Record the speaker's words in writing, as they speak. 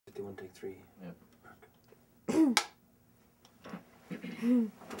1, take 3. Yep.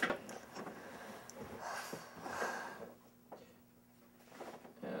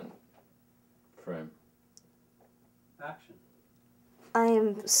 And frame. Action. I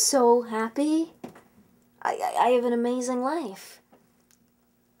am so happy. I have an amazing life.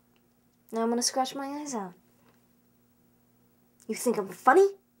 Now I'm gonna scratch my eyes out. You think I'm funny?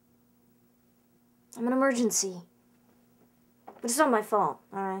 I'm an emergency. But it's not my fault,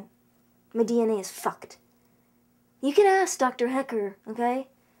 alright? My DNA is fucked. You can ask Dr. Hecker, okay?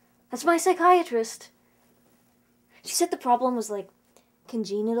 That's my psychiatrist. She said the problem was like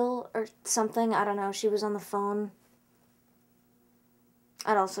congenital or something. I don't know. She was on the phone.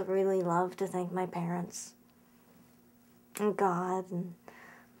 I'd also really love to thank my parents. And God and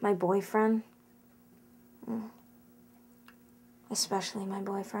my boyfriend. Especially my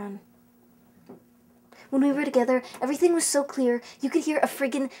boyfriend. When we were together, everything was so clear, you could hear a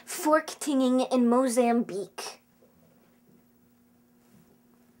friggin' fork tinging in Mozambique.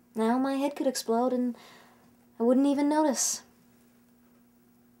 Now my head could explode and I wouldn't even notice.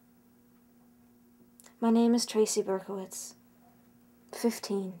 My name is Tracey Berkowitz.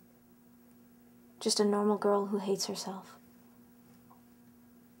 15. Just a normal girl who hates herself.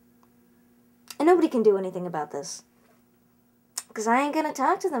 And nobody can do anything about this. Because I ain't gonna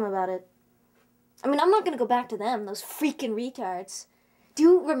talk to them about it. I mean, I'm not gonna go back to them, those freaking retards. Do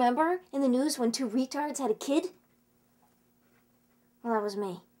you remember in the news when 2 retards had a kid? Well, that was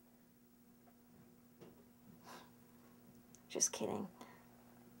me. Just kidding.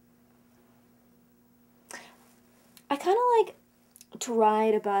 I kind of like to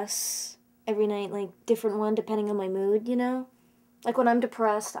ride a bus every night, like different one depending on my mood, you know? Like when I'm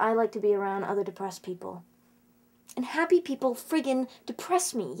depressed, I like to be around other depressed people. And happy people friggin'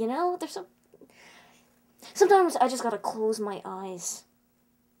 depress me, you know? They're so... Sometimes I just gotta close my eyes.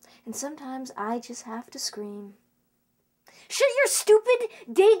 And sometimes I just have to scream. Shut your stupid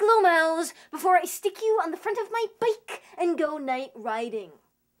day-glow mouths before I stick you on the front of my bike and go night riding.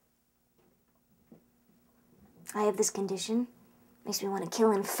 I have this condition. Makes me want to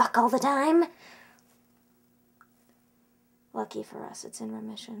kill and fuck all the time. Lucky for us, it's in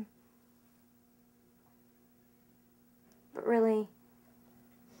remission. But really,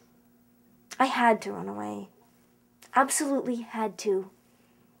 I had to run away. Absolutely had to.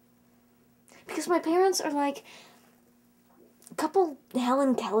 Because my parents are like a couple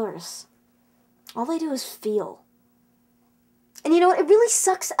Helen Kellers. All they do is feel. And you know what? It really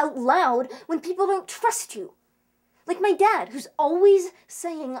sucks out loud when people don't trust you. Like my dad, who's always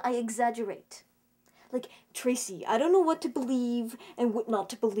saying I exaggerate. Like, Tracey, I don't know what to believe and what not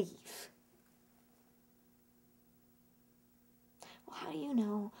to believe. Well, how do you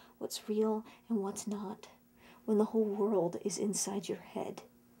know what's real and what's not when the whole world is inside your head?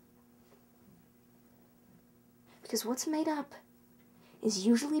 Because what's made up is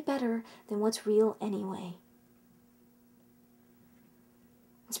usually better than what's real anyway.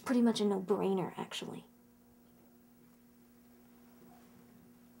 It's pretty much a no-brainer, actually.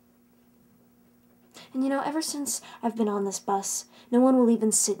 And you know, ever since I've been on this bus, no one will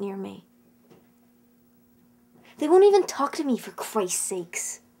even sit near me. They won't even talk to me, for Christ's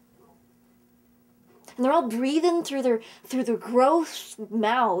sakes. And they're all breathing through their gross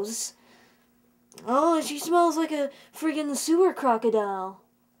mouths. Oh, she smells like a friggin' sewer crocodile.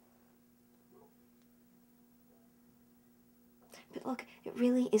 But look, it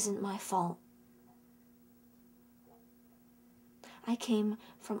really isn't my fault. I came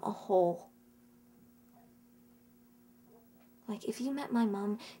from a hole. Like, if you met my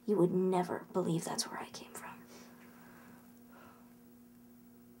mom, you would never believe that's where I came from.